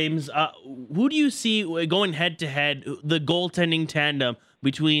Flames. Who do you see going head-to-head, the goaltending tandem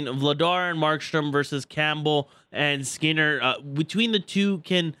between Vladar and Markstrom versus Campbell and Skinner? Between the two,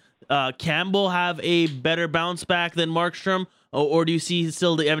 can Campbell have a better bounce back than Markstrom, or do you see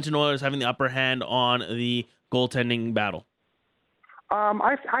still the Edmonton Oilers having the upper hand on the goaltending battle?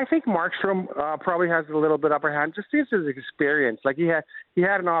 I think Markstrom probably has a little bit upper hand, just due to his experience. Like he had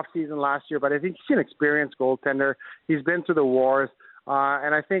an off season last year, but I think he's an experienced goaltender. He's been through the wars,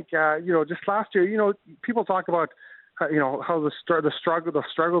 and I think just last year, people talk about how the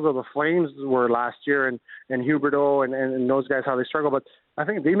struggles of the Flames were last year, and Huberdeau and those guys, how they struggled. But I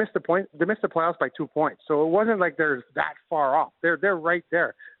think they missed the playoffs by 2 points, so it wasn't like they're that far off. They're right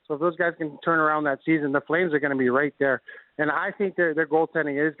there. So if those guys can turn around that season, the Flames are going to be right there. And I think their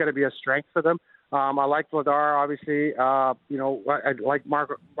goaltending is going to be a strength for them. I like Vladar, obviously. I like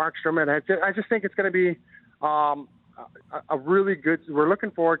Markstrom, and I just think it's going to be a really good. We're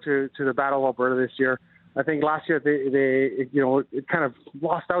looking forward to the Battle of Alberta this year. I think last year they it kind of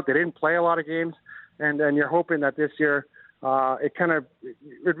lost out. They didn't play a lot of games, and you're hoping that this year it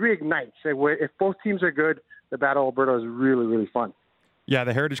reignites. If both teams are good, the Battle of Alberta is really, really fun. Yeah,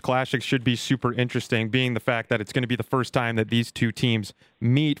 the Heritage Classic should be super interesting, being the fact that it's going to be the first time that these two teams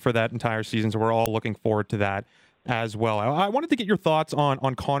meet for that entire season. So we're all looking forward to that as well. I wanted to get your thoughts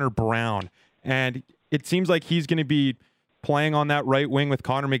on Connor Brown. And it seems like he's going to be playing on that right wing with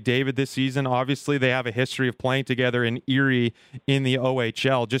Connor McDavid this season. Obviously, they have a history of playing together in Erie in the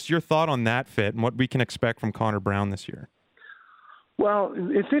OHL. Just your thought on that fit and what we can expect from Connor Brown this year. Well,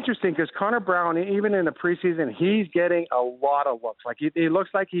 it's interesting because Connor Brown, even in the preseason, he's getting a lot of looks. Like he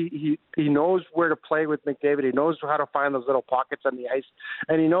looks like he knows where to play with McDavid. He knows how to find those little pockets on the ice,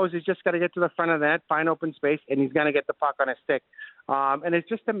 and he knows he's just got to get to the front of the net, find open space, and he's going to get the puck on his stick. And it's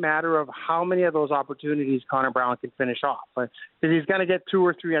just a matter of how many of those opportunities Connor Brown can finish off. Because he's going to get 2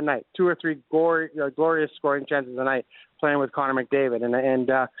 or 3 a night, 2 or 3 glorious scoring chances a night playing with Connor McDavid,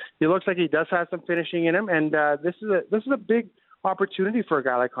 and he looks like he does have some finishing in him. And this is a big opportunity for a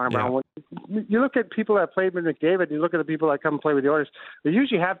guy like Connor Brown. When you look at people that played with McDavid, you look at the people that come play with the Oilers, they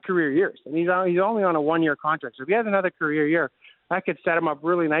usually have career years, and he's only on a 1-year contract. So if he has another career year, that could set him up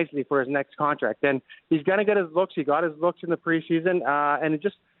really nicely for his next contract. And he's going to get his looks. He got his looks in the preseason, and it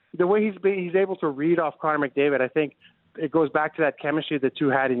just the way he's able to read off Connor McDavid, I think it goes back to that chemistry the two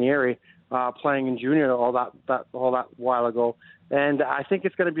had in Erie, playing in junior all that while ago. And I think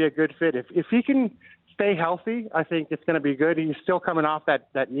it's going to be a good fit if he can stay healthy, I think it's going to be good. He's still coming off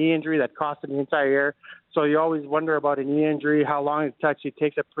that knee injury that cost him the entire year. So you always wonder about a knee injury, how long it actually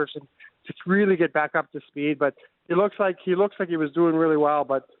takes a person to really get back up to speed. But he looks like he was doing really well.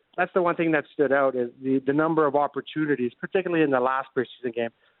 But that's the one thing that stood out is the number of opportunities, particularly in the last preseason game,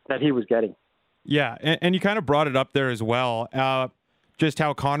 that he was getting. Yeah, and you kind of brought it up there as well. Just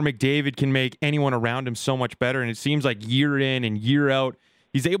how Connor McDavid can make anyone around him so much better. And it seems like year in and year out,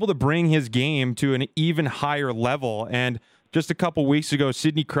 he's able to bring his game to an even higher level. And just a couple weeks ago,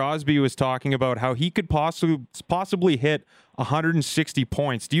 Sidney Crosby was talking about how he could possibly hit 160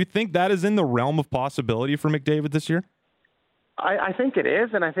 points. Do you think that is in the realm of possibility for McDavid this year? I think it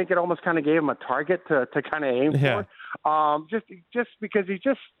is, and I think it almost kind of gave him a target to kind of aim for. Just because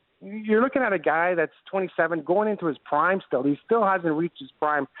you're looking at a guy that's 27, going into his prime still. He still hasn't reached his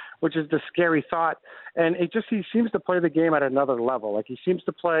prime, which is the scary thought. And he seems to play the game at another level. Like he seems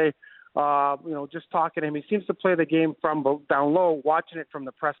to play, just talking to him, he seems to play the game from down low, watching it from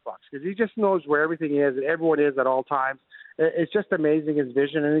the press box, because he just knows where everything is and everyone is at all times. It's just amazing, his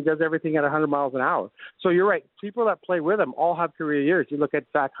vision, and he does everything at 100 miles an hour. So you're right. People that play with him all have career years. You look at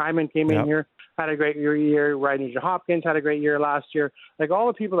Zach Hyman came in here, had a great year. Ryan Nugent-Hopkins had a great year last year. Like all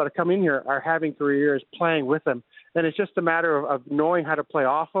the people that have come in here are having career years playing with him. And it's just a matter of knowing how to play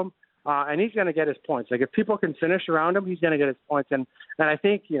off him. And he's going to get his points. Like if people can finish around him, he's going to get his points. And I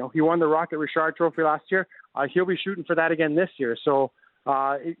think, he won the Rocket Richard Trophy last year. He'll be shooting for that again this year. So,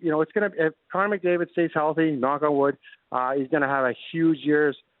 it's going to, if Connor McDavid stays healthy, knock on wood, he's going to have a huge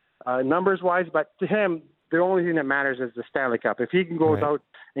years numbers-wise. But to him, the only thing that matters is the Stanley Cup. If he can go out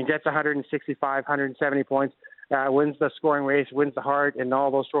and gets 165, 170 points, wins the scoring race, wins the Hart and all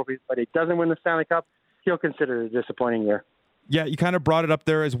those trophies, but he doesn't win the Stanley Cup, he'll consider it a disappointing year. Yeah, you kind of brought it up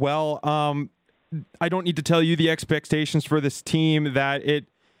there as well. I don't need to tell you the expectations for this team, that it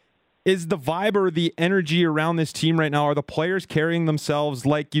is the vibe or the energy around this team right now. Are the players carrying themselves,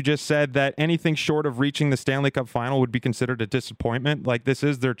 like you just said, that anything short of reaching the Stanley Cup final would be considered a disappointment? Like this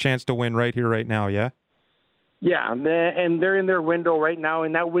is their chance to win right here, right now, yeah? Yeah, and they're in their window right now,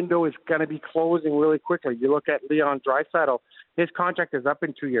 and that window is going to be closing really quickly. You look at Leon Draisaitl, his contract is up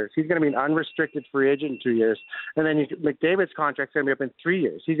in 2 years. He's going to be an unrestricted free agent in 2 years. And then McDavid's contract's going to be up in 3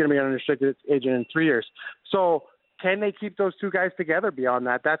 years. He's going to be an unrestricted agent in 3 years. So can they keep those two guys together beyond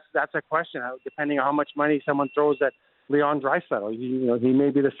that? That's a question, depending on how much money someone throws at Leon Draisaitl. He may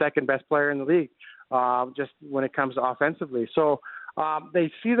be the second best player in the league, just when it comes to offensively. So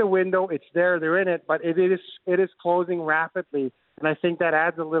they see the window, it's there, they're in it, but it is closing rapidly, and I think that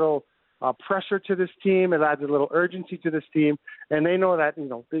adds a little pressure to this team. It adds a little urgency to this team, and they know that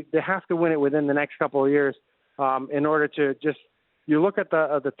they have to win it within the next couple of years in order to just. You look at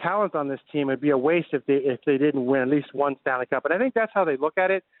the talent on this team; it'd be a waste if they didn't win at least one Stanley Cup, and I think that's how they look at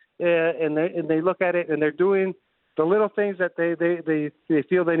it, and they look at it, and they're doing the little things that they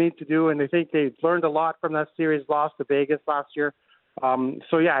feel they need to do, and they think they've learned a lot from that series loss to Vegas last year.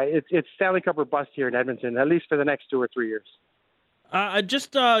 It's Stanley Cup or bust here in Edmonton, at least for the next 2 or 3 years.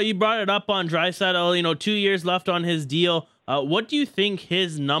 You brought it up on Draisaitl, 2 years left on his deal. What do you think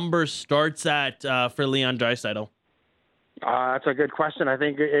his number starts at for Leon Draisaitl? That's a good question. I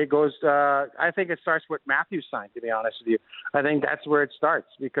think it goes. I think it starts with Matthews signed. To be honest with you, I think that's where it starts,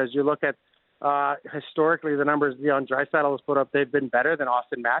 because you look at historically the numbers Leon Draisaitl has put up. They've been better than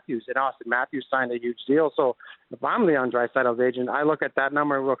Austin Matthews, and Austin Matthews signed a huge deal. So if I'm Leon Draisaitl's agent, I look at that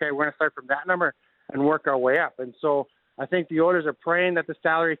number. Okay, we're going to start from that number and work our way up. And so I think the Oilers are praying that the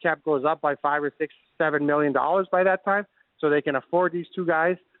salary cap goes up by $5 or $6, $7 million by that time, so they can afford these two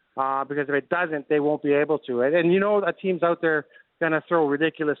guys. Because if it doesn't, they won't be able to. And a team's out there going to throw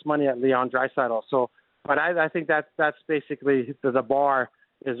ridiculous money at Leon Draisaitl. So, but I think that's basically the bar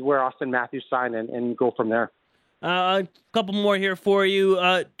is where Austin Matthews signed and go from there. A couple more here for you.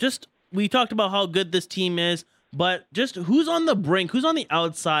 We talked about how good this team is, but just who's on the brink, who's on the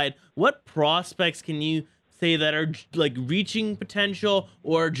outside? What prospects can you say that are like reaching potential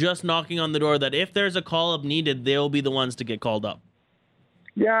or just knocking on the door, that if there's a call up needed, they'll be the ones to get called up?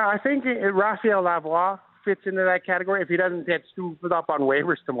 Yeah, I think Raphael Lavoie fits into that category. If he doesn't get scooped up on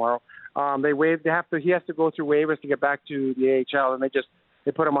waivers tomorrow, he has to go through waivers to get back to the AHL, and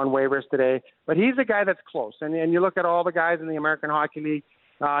they put him on waivers today. But he's a guy that's close. And you look at all the guys in the American Hockey League,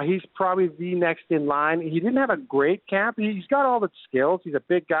 he's probably the next in line. He didn't have a great camp. He's got all the skills. He's a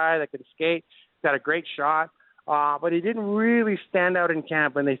big guy that can skate. He's got a great shot. But he didn't really stand out in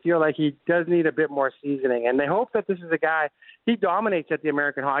camp, and they feel like he does need a bit more seasoning. And they hope that this is a guy, he dominates at the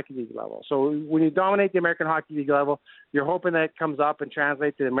American Hockey League level. So when you dominate the American Hockey League level, you're hoping that it comes up and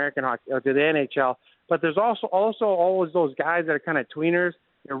translates to the American Hockey or to the NHL. But there's also always those guys that are kind of tweeners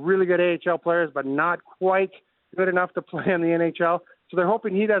They're really good AHL players, but not quite good enough to play in the NHL. So they're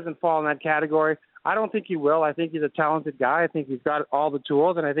hoping he doesn't fall in that category. I don't think he will. I think he's a talented guy. I think he's got all the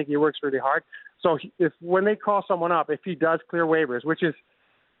tools, and I think he works really hard. So when they call someone up, if he does clear waivers, which is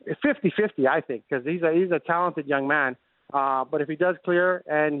 50-50, I think, because he's a talented young man. But if he does clear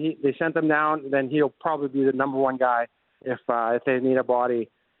and they sent him down, then he'll probably be the number one guy if they need a body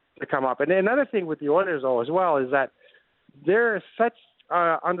to come up. And another thing with the Oilers, though, as well, is that they're such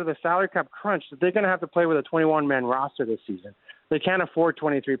under the salary cap crunch that they're going to have to play with a 21-man roster this season. They can't afford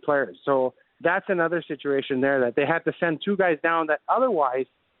 23 players. So that's another situation there that they had to send two guys down that otherwise,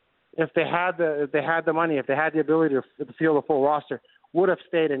 if they had the money, if they had the ability to field a full roster, would have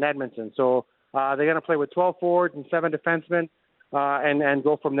stayed in Edmonton. So they're going to play with 12 forwards and 7 defensemen and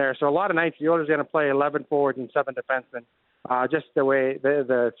go from there. So a lot of nights the Oilers are going to play 11 forwards and 7 defensemen, just the way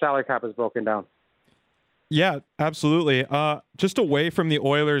the salary cap is broken down. Yeah, absolutely. Just away from the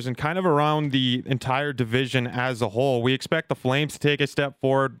Oilers and kind of around the entire division as a whole, we expect the Flames to take a step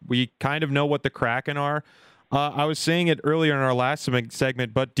forward. We kind of know what the Kraken are. I was saying it earlier in our last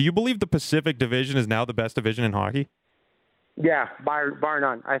segment, but do you believe the Pacific Division is now the best division in hockey? Yeah, bar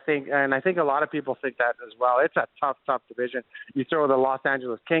none. I think a lot of people think that as well. It's a tough division. You throw the Los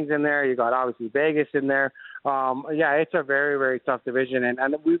Angeles Kings in there. You got obviously Vegas in there. Yeah, it's a very, very tough division, and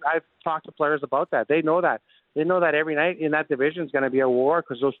I've talked to players about that. They know that. They know that every night in that division is going to be a war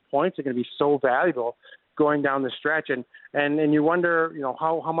because those points are going to be so valuable going down the stretch, and you wonder,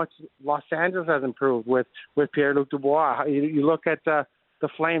 how much Los Angeles has improved with Pierre-Luc Dubois. You look at the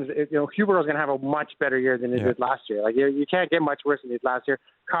Flames. Huberdeau's going to have a much better year than he did last year. Like you can't get much worse than he did last year.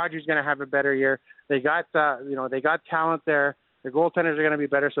 Kadri's going to have a better year. They got they got talent there. Their goaltenders are going to be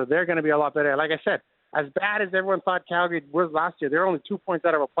better, so they're going to be a lot better. Like I said, as bad as everyone thought Calgary was last year, they're only 2 points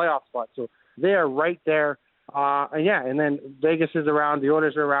out of a playoff spot, so they are right there. And then Vegas is around, the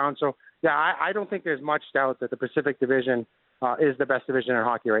Oilers are around. So, yeah, I don't think there's much doubt that the Pacific Division is the best division in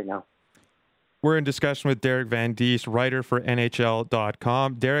hockey right now. We're in discussion with Derek Van Diest, writer for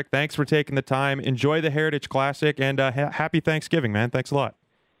NHL.com. Derek, thanks for taking the time. Enjoy the Heritage Classic, and happy Thanksgiving, man. Thanks a lot.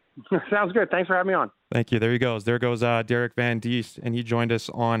 Sounds good. Thanks for having me on. Thank you. There he goes. There goes Derek Van Diest, and he joined us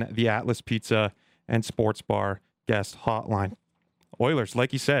on the Atlas Pizza and Sports Bar guest hotline. Oilers,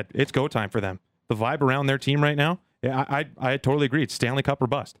 like you said, it's go time for them. The vibe around their team right now, yeah, I totally agree. It's Stanley Cup or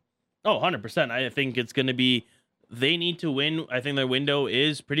bust. Oh, 100%. I think it's going to be, they need to win. I think their window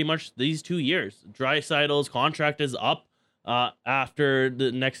is pretty much these 2 years. Draisaitl's contract is up after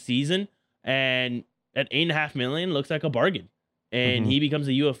the next season, and at $8.5 million looks like a bargain. And he becomes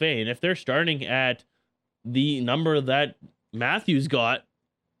a UFA. And if they're starting at the number that Matthews got,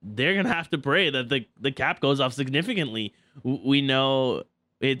 they're going to have to pray that the cap goes off significantly. We know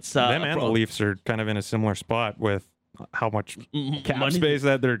it's them and the Leafs are kind of in a similar spot with how much cap space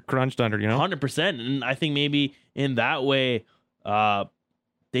that they're crunched under, 100%. And I think maybe in that way,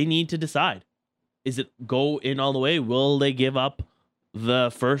 they need to decide. Is it go in all the way? Will they give up their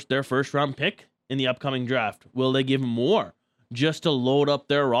first round pick in the upcoming draft? Will they give more just to load up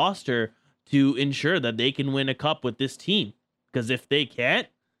their roster to ensure that they can win a cup with this team? Because if they can't,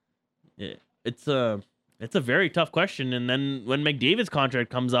 it's a very tough question. And then when McDavid's contract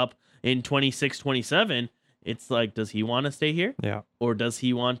comes up in 26, 27, it's like, does he want to stay here? Yeah. Or does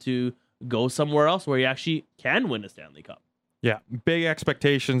he want to go somewhere else where he actually can win a Stanley Cup? Yeah. Big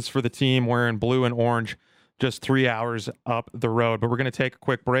expectations for the team wearing blue and orange just 3 hours up the road. But we're going to take a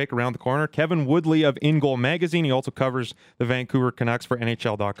quick break. Around the corner, Kevin Woodley of In Goal Magazine. He also covers the Vancouver Canucks for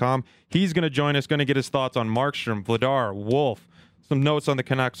NHL.com. He's going to join us, going to get his thoughts on Markstrom, Vladar, Wolf, some notes on the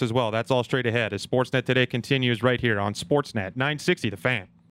Canucks as well. That's all straight ahead as Sportsnet Today continues right here on Sportsnet 960 The Fan.